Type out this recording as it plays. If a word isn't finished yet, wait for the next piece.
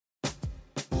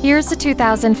Here's the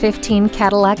 2015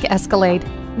 Cadillac Escalade.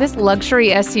 This luxury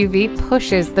SUV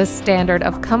pushes the standard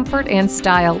of comfort and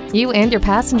style. You and your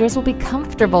passengers will be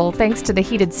comfortable thanks to the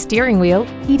heated steering wheel,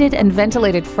 heated and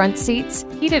ventilated front seats,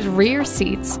 heated rear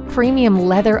seats, premium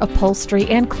leather upholstery,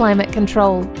 and climate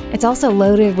control. It's also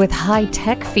loaded with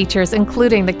high-tech features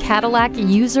including the Cadillac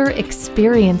User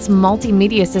Experience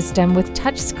multimedia system with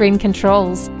touchscreen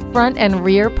controls, front and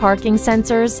rear parking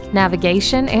sensors,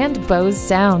 navigation, and Bose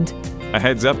sound. A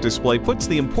heads-up display puts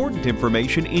the important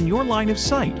information in your line of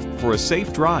sight for a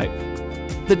safe drive.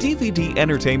 The DVD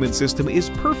entertainment system is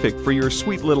perfect for your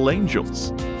sweet little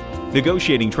angels.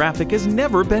 Negotiating traffic has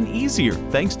never been easier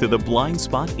thanks to the blind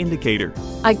spot indicator.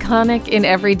 Iconic in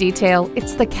every detail,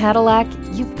 it's the Cadillac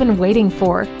you've been waiting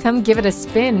for. Come give it a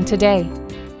spin today.